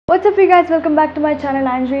What's up you guys, welcome back to my channel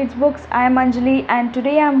Anjreadsbooks. I am Anjali and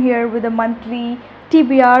today I'm here with a monthly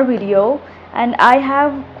TBR video, and I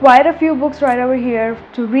have quite a few books right over here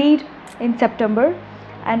to read in September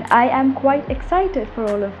and I am quite excited for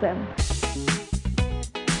all of them.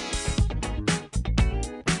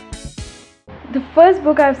 The first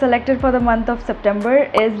book I've selected for the month of September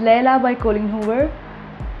is Layla by Colleen Hoover.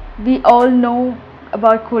 We all know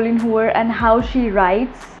about Colleen Hoover and how she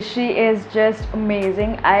writes. She is just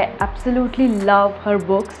amazing. I absolutely love her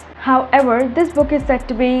books. However, this book is said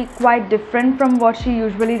to be quite different from what she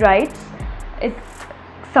usually writes. It's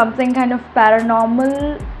something kind of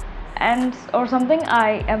paranormal and or something.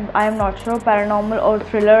 I am not sure, paranormal or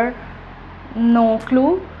thriller, no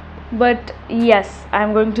clue. But yes,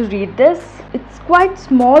 I'm going to read this. It's quite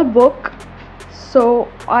small book, so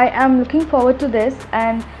I am looking forward to this,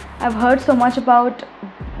 and I've heard so much about,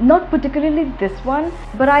 not particularly this one,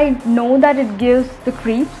 but I know that it gives the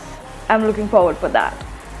creeps. I'm looking forward for that.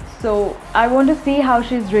 So I want to see how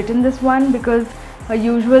she's written this one, because her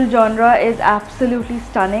usual genre is absolutely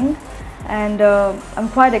stunning, and I'm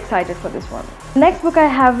quite excited for this one. The next book I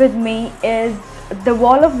have with me is The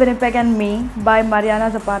Wall of Winnipeg and Me by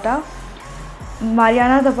Mariana Zapata.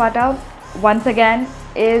 Mariana Zapata, once again,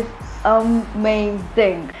 is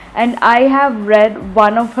amazing, and I have read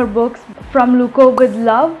one of her books, From Luco with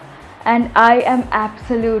Love, and I am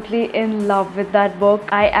absolutely in love with that book.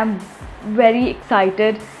 I am very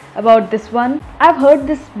excited about this one. I've heard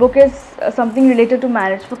this book is something related to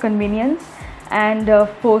marriage for convenience and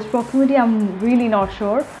forced proximity. I'm really not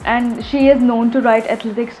sure, and she is known to write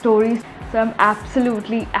athletic stories, so I'm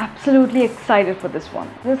absolutely excited for this one.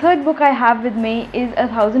 The third book I have with me is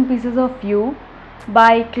 1,000 Pieces of You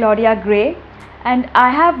by Claudia Gray, and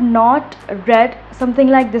I have not read something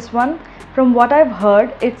like this one. From what I've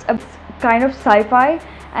heard, it's a kind of sci-fi,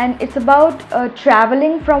 and it's about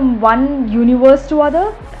traveling from one universe to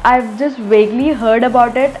other. I've just vaguely heard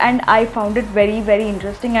about it and I found it very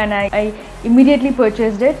interesting, and I immediately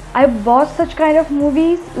purchased it. I've watched such kind of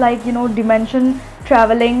movies like, you know, dimension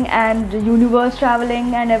traveling and universe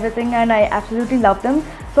traveling and everything, and I absolutely love them.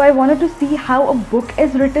 So I wanted to see how a book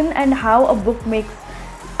is written and how a book makes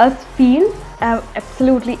us feel. I'm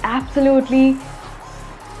absolutely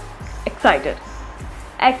excited.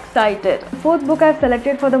 The fourth book I've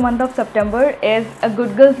selected for the month of September is A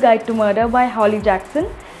Good Girl's Guide to Murder by Holly Jackson,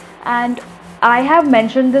 and I have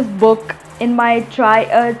mentioned this book in my try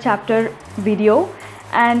a chapter video,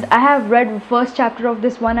 and I have read the first chapter of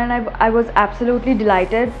this one, and I was absolutely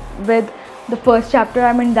delighted with the first chapter.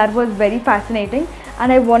 I mean, that was very fascinating,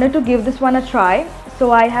 and I wanted to give this one a try,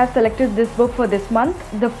 so I have selected this book for this month.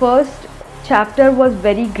 The first chapter was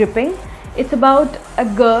very gripping. It's about a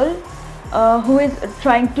girl who is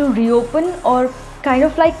trying to reopen or kind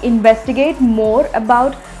of like investigate more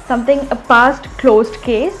about something, a past closed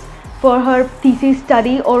case for her thesis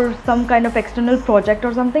study or some kind of external project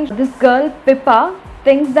or something. This girl, Pippa,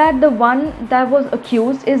 thinks that the one that was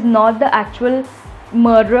accused is not the actual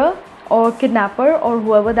murderer or kidnapper or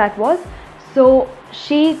whoever that was. So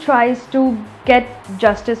she tries to get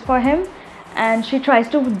justice for him, and she tries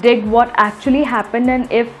to dig what actually happened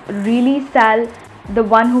and if really Sal, the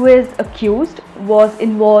one who is accused, was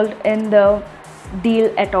involved in the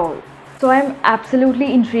deal at all. So I'm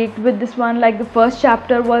absolutely intrigued with this one. Like, the first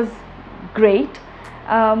chapter was great.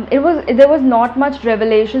 There was not much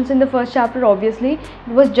revelations in the first chapter. Obviously,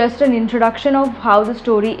 it was just an introduction of how the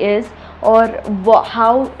story is, or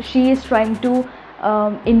how she is trying to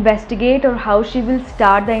investigate, or how she will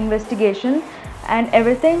start the investigation and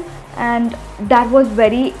everything, and that was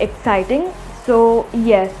very exciting. So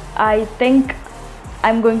yes, I think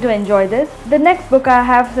I'm going to enjoy this. The next book I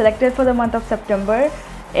have selected for the month of September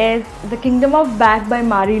is The Kingdom of Bag by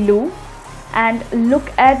Mari Lou, and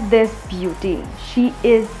look at this beauty. She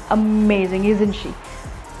is amazing, isn't she?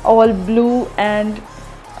 All blue, and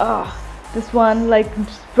this one like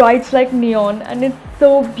brights like neon, and it's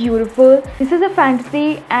so beautiful. This is a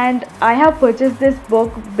fantasy, and I have purchased this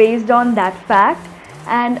book based on that fact,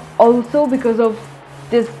 and also because of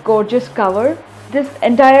this gorgeous cover. This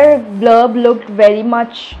entire blurb looked very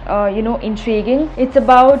much intriguing. It's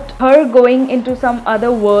about her going into some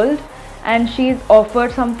other world, and she's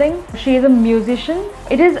offered something. She is a musician.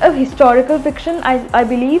 It is a historical fiction. I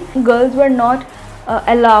believe girls were not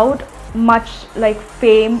allowed much like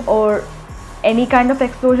fame or any kind of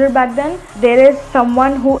exposure back then. There is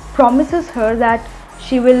someone who promises her that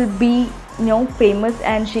she will be, you know, famous,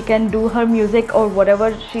 and she can do her music or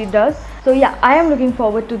whatever she does. So yeah, I am looking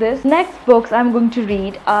forward to this. Next books I'm going to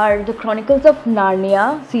read are the Chronicles of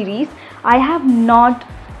Narnia series. I have not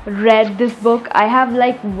read this book. I have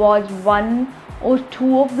like watched one or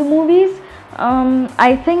two of the movies.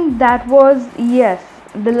 I think that was, yes,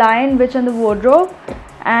 The Lion, Witch and the Wardrobe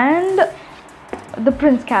and The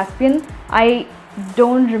Prince Caspian. I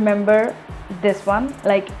don't remember this one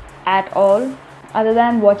like at all, other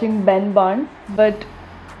than watching Ben Barnes, but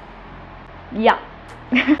yeah.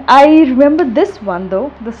 I remember this one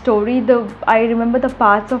though, the story, I remember the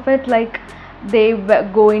parts of it, like they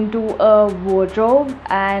go into a wardrobe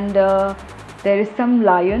and there is some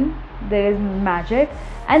lion, there is magic,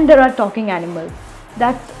 and there are talking animals.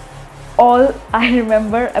 That's all I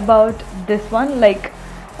remember about this one, like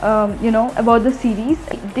about the series.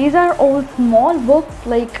 These are all small books,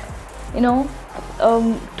 like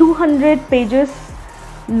 200 pages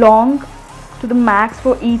long to the max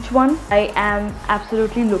for each one. I am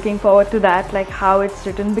absolutely looking forward to that, like how it's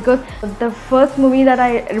written, because the first movie that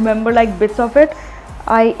I remember like bits of it,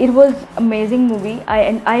 it was amazing movie.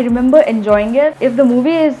 I remember enjoying it. If the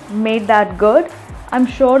movie is made that good, I'm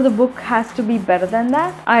sure the book has to be better than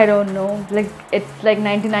that. I don't know, like it's like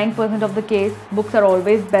 99% of the case, books are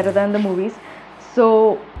always better than the movies.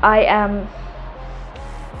 So I am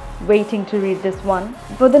waiting to read this one.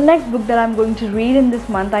 For the next book that I'm going to read in this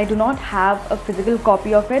month, I do not have a physical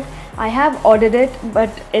copy of it. I have ordered it, but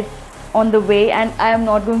it's on the way, and I am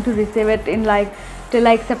not going to receive it in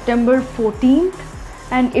till September 14th.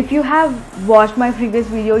 And if you have watched my previous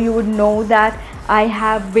video, you would know that I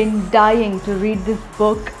have been dying to read this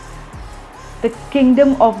book, The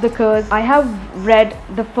Kingdom of the Curse. I have read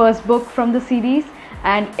the first book from the series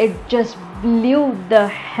and it just blew the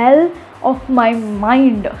hell of my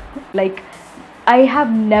mind. Like, I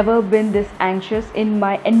have never been this anxious in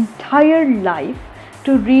my entire life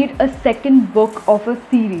to read a second book of a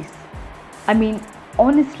series. I mean,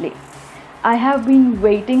 honestly, I have been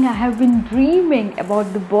waiting, I have been dreaming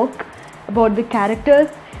about the book, about the characters,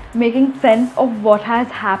 making sense of what has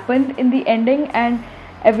happened in the ending and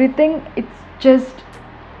everything. It's just,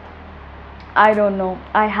 I don't know,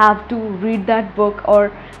 I have to read that book,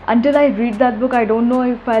 or until I read that book, I don't know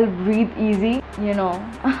if I'll breathe easy,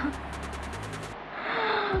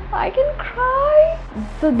 I can cry.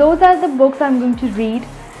 So those are the books I'm going to read,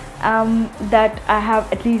 that I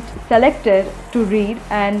have at least selected to read,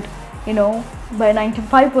 and by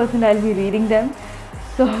 95% I'll be reading them.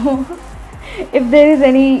 So if there is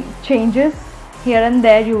any changes here and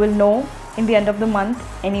there, you will know in the end of the month.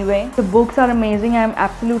 Anyway, the books are amazing. I'm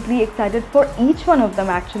absolutely excited for each one of them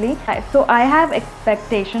actually. So I have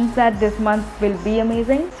expectations that this month will be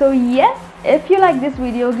amazing. So yes, if you like this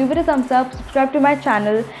video, give it a thumbs up, subscribe to my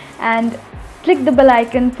channel and click the bell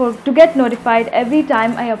icon to get notified every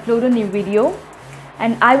time I upload a new video.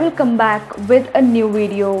 And I will come back with a new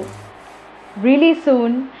video really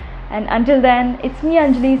soon. And until then, it's me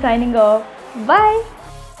Anjali signing off. Bye.